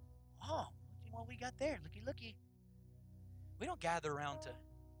 Oh, look what we got there. Looky. We don't gather around to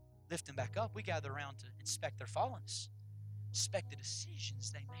lift them back up. We gather around to inspect their fallenness. inspect the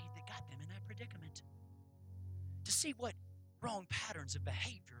decisions they made that got them in that predicament. To see what wrong patterns of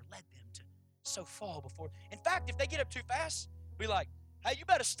behavior led them to so fall before. In fact, if they get up too fast, be like, hey, you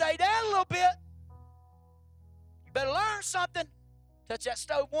better stay down a little bit. You better learn something. Touch that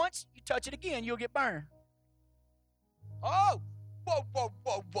stove once, you touch it again, you'll get burned. Oh, whoa, whoa,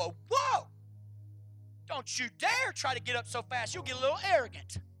 whoa, whoa, whoa. Don't you dare try to get up so fast, you'll get a little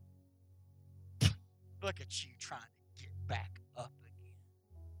arrogant. Look at you trying to get back up again.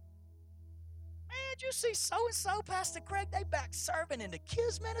 Man, did you see so-and-so, Pastor Craig? They back serving in the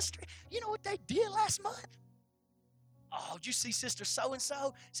kids ministry. You know what they did last month? Oh, did you see Sister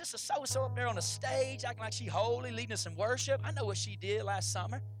so-and-so? Sister so-and-so up there on the stage acting like she holy, leading us in worship. I know what she did last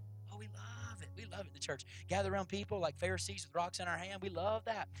summer. Oh, we love it. We love it in the church. Gather around people like Pharisees with rocks in our hand. We love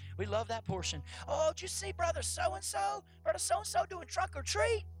that. We love that portion. Oh, did you see Brother so-and-so? Brother so-and-so doing trunk or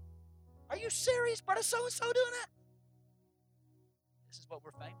treat? Are you serious? Brother so-and-so doing that? This is what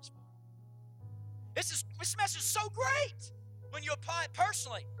we're famous for. This message is so great when you apply it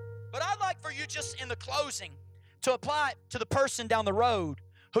personally. But I'd like for you just in the closing to apply it to the person down the road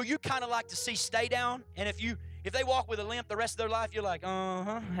who you kind of like to see stay down. And if they walk with a limp the rest of their life, you're like,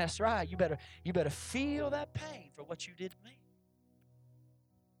 that's right. You better feel that pain for what you did to me.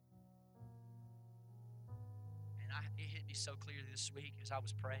 And it hit me so clearly this week as I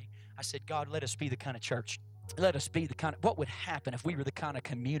was praying. I said, God, let us be the kind of church. Let us be the kind of, what would happen if we were the kind of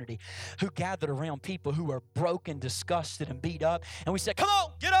community who gathered around people who are broken, disgusted, and beat up, and we said, come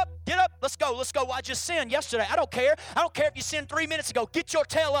on, get up, let's go. Well, I just sinned yesterday. I don't care if you sinned 3 minutes ago. Get your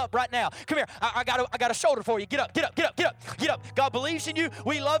tail up right now. Come here. I got a shoulder for you. Get up. God believes in you.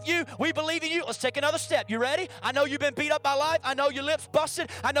 We love you. We believe in you. Let's take another step. You ready? I know you've been beat up by life. I know your lips busted.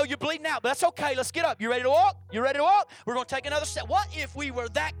 I know you're bleeding out, but that's okay. Let's get up. You ready to walk? We're going to take another step. What if we were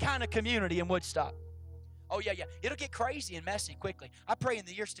that kind of community in Woodstock? Oh, yeah. It'll get crazy and messy quickly. I pray in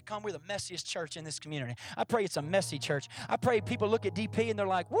the years to come, we're the messiest church in this community. I pray it's a messy church. I pray people look at DP and they're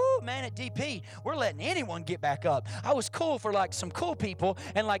like, woo, man, at DP, we're letting anyone get back up. I was cool for like some cool people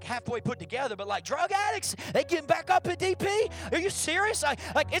and like halfway put together, but like drug addicts, they getting back up at DP? Are you serious?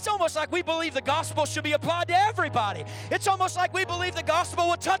 Like it's almost like we believe the gospel should be applied to everybody. It's almost like we believe the gospel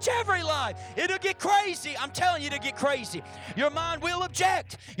will touch every life. It'll get crazy. I'm telling you, it'll get crazy. Your mind will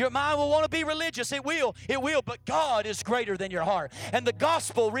object. Your mind will want to be religious. It will, but God is greater than your heart. And the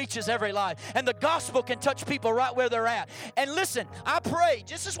gospel reaches every life. And the gospel can touch people right where they're at. And listen, I pray,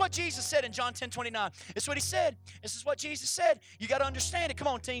 this is what Jesus said in John 10:29. It's what he said. This is what Jesus said. You got to understand it. Come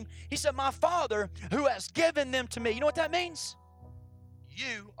on, team. He said, my Father who has given them to me. You know what that means?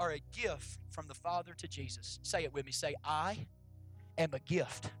 You are a gift from the Father to Jesus. Say it with me. Say, I am a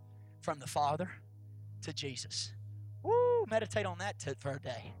gift from the Father to Jesus. Woo, meditate on that for a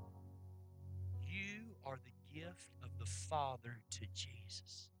day. Are the gift of the Father to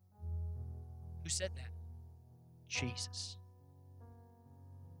Jesus. Who said that? Jesus.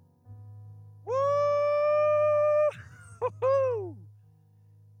 Woo!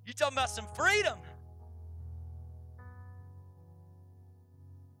 You talking about some freedom.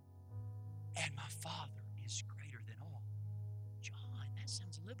 And my Father is greater than all. John, that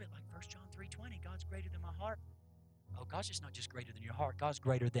sounds a little bit like 1 John 3:20. God's greater than my heart. Oh, God's just not just greater than your heart. God's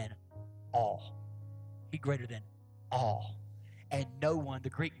greater than all. He's greater than all. And no one, the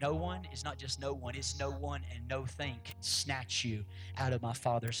Greek no one is not just no one, it's no one and no thing can snatch you out of my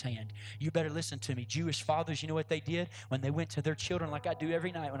Father's hand. You better listen to me. Jewish fathers, you know what they did? When they went to their children, like I do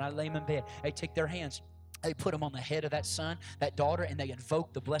every night when I lay them in bed, they take their hands, they put them on the head of that son, that daughter, and they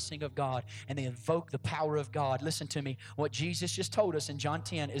invoke the blessing of God, and they invoke the power of God. Listen to me. What Jesus just told us in John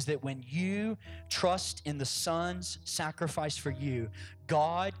 10 is that when you trust in the Son's sacrifice for you,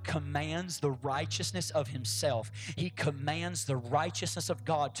 God commands the righteousness of himself. He commands the righteousness of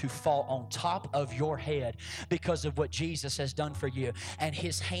God to fall on top of your head because of what Jesus has done for you. And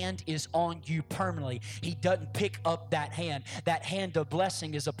his hand is on you permanently. He doesn't pick up that hand. That hand of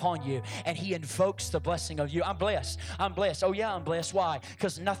blessing is upon you, and he invokes the blessing of you. I'm blessed. Oh yeah, I'm blessed. Why?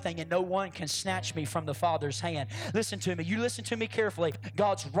 Because nothing and no one can snatch me from the Father's hand. Listen to me. You listen to me carefully.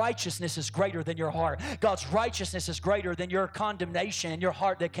 God's righteousness is greater than your heart. God's righteousness is greater than your condemnation and your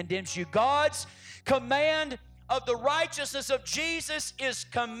heart that condemns you. God's command of the righteousness of Jesus is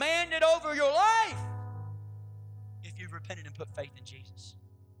commanded over your life if you've repented and put faith in Jesus.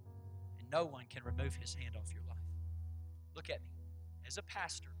 And no one can remove his hand off your life. Look at me. As a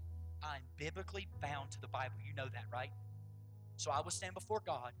pastor, I'm biblically bound to the Bible. You know that, right? So I will stand before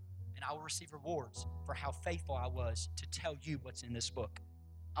God and I will receive rewards for how faithful I was to tell you what's in this book.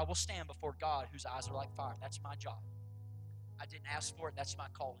 I will stand before God whose eyes are like fire. That's my job. I didn't ask for it. That's my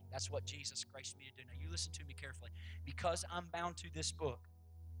calling. That's what Jesus graced me to do. Now, you listen to me carefully. Because I'm bound to this book,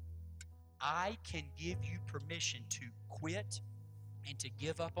 I can give you permission to quit and to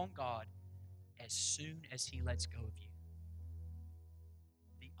give up on God as soon as He lets go of you.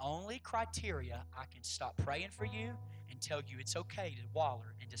 The only criteria I can stop praying for you and tell you it's okay to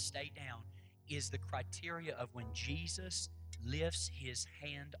waller and to stay down is the criteria of when Jesus lifts His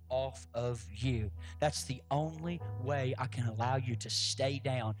hand off of you. That's the only way I can allow you to stay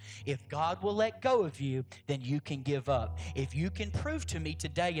down. If God will let go of you, then you can give up. If you can prove to me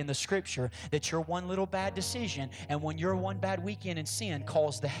today in the Scripture that your one little bad decision and when your one bad weekend in sin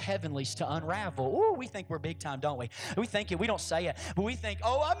caused the heavenlies to unravel. Ooh, we think we're big time, don't we? We think it. We don't say it, but we think,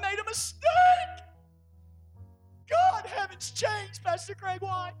 oh, I made a mistake. God, heaven's changed, Pastor Craig.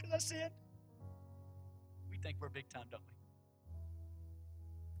 Why? Because I sinned. We think we're big time, don't we?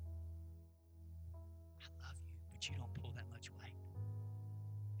 You don't pull that much weight,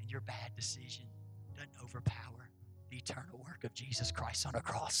 and your bad decision doesn't overpower the eternal work of Jesus Christ on a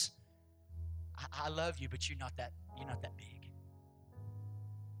cross. I love you, but you're not that big.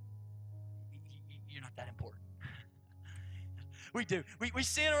 You're not that important. We do. We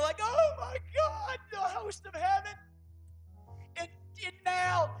sin and we're like, oh my God, the host of heaven. And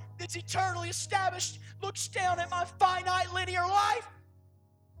now that's eternally established looks down at my finite linear life.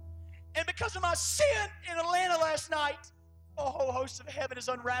 And because of my sin in Atlanta last night, a whole host of heaven is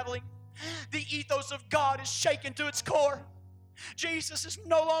unraveling. The ethos of God is shaken to its core. Jesus is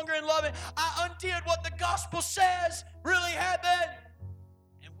no longer in love. I undid what the gospel says really happened.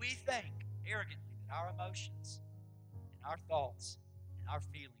 And we think arrogantly that our emotions and our thoughts and our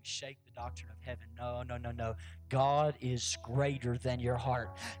feelings shake the doctrine of heaven. No. God is greater than your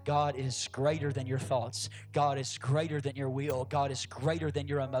heart. God is greater than your thoughts. God is greater than your will. God is greater than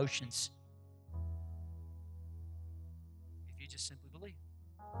your emotions. If you just simply believe,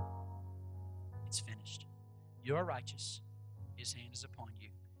 it's finished. You are righteous. His hand is upon you,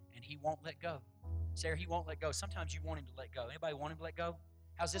 and He won't let go. Sarah, He won't let go. Sometimes you want Him to let go. Anybody want Him to let go?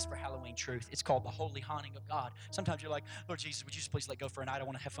 How's this for Halloween truth? It's called the holy haunting of God. Sometimes you're like, Lord Jesus, would you just please let go for a night? I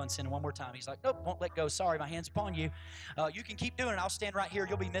want to have fun sinning one more time. He's like, nope, won't let go. Sorry, my hand's upon you. You can keep doing it. I'll stand right here.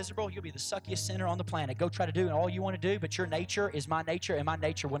 You'll be miserable. You'll be the suckiest sinner on the planet. Go try to do all you want to do, but your nature is my nature, and my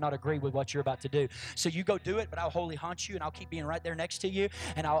nature will not agree with what you're about to do. So you go do it, but I'll wholly haunt you, and I'll keep being right there next to you,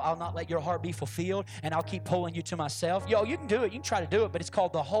 and I'll not let your heart be fulfilled, and I'll keep pulling you to myself. Yo, you can do it. You can try to do it, but it's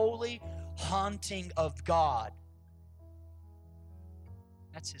called the holy haunting of God.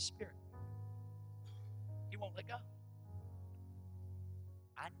 That's His Spirit. He won't let go.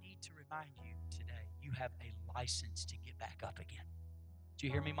 I need to remind you today, you have a license to get back up again. Do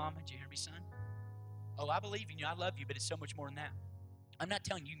you hear me, Mama? Do you hear me, son? Oh, I believe in you. I love you, but it's so much more than that. I'm not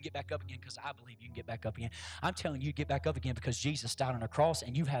telling you can get back up again because I believe you can get back up again. I'm telling you get back up again because Jesus died on a cross,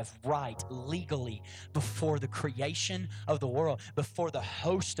 and you have right legally before the creation of the world, before the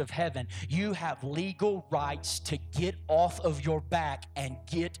host of heaven. You have legal rights to get off of your back and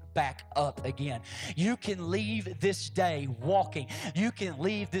get back up again. You can leave this day walking. You can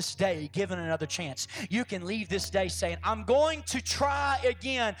leave this day given another chance. You can leave this day saying, I'm going to try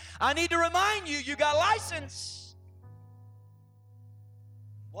again. I need to remind you, you got a license.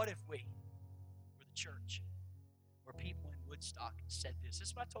 What if we were the church where people in Woodstock said this? This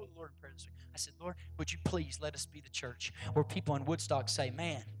is what I told the Lord in prayer this week. I said, Lord, would you please let us be the church where people in Woodstock say,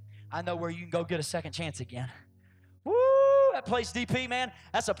 man, I know where you can go get a second chance again. Woo! That place, DP, man,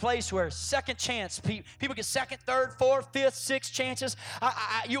 that's a place where second chance, people get second, third, fourth, fifth, sixth chances.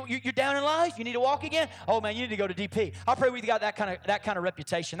 You're down in life, you need to walk again. Oh, man, you need to go to DP. I pray we got that kind of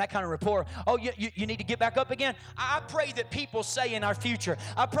reputation, that kind of rapport. Oh, you need to get back up again. I pray that people say in our future,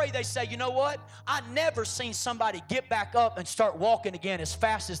 I pray they say, you know what? I never seen somebody get back up and start walking again as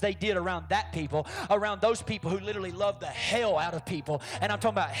fast as they did around those people who literally love the hell out of people. And I'm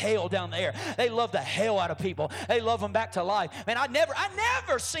talking about hell down there. They love the hell out of people. They love them back to life. Man, I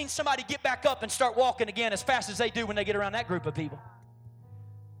never seen somebody get back up and start walking again as fast as they do when they get around that group of people.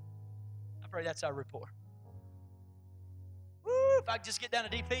 I pray that's our rapport. Woo, if I could just get down to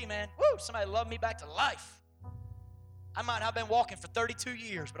DP, man, woo, somebody love me back to life. I might not have been walking for 32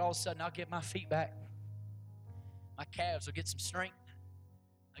 years, but all of a sudden I'll get my feet back. My calves will get some strength.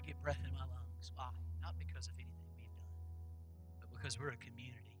 I get breath in my lungs. Why? Not because of anything we've done, but because we're a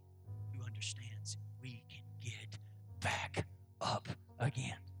community who understands we can get back up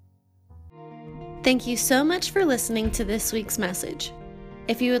again. Thank you so much for listening to this week's message.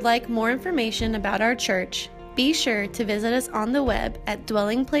 If you would like more information about our church, be sure to visit us on the web at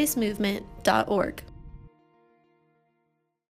dwellingplacemovement.org.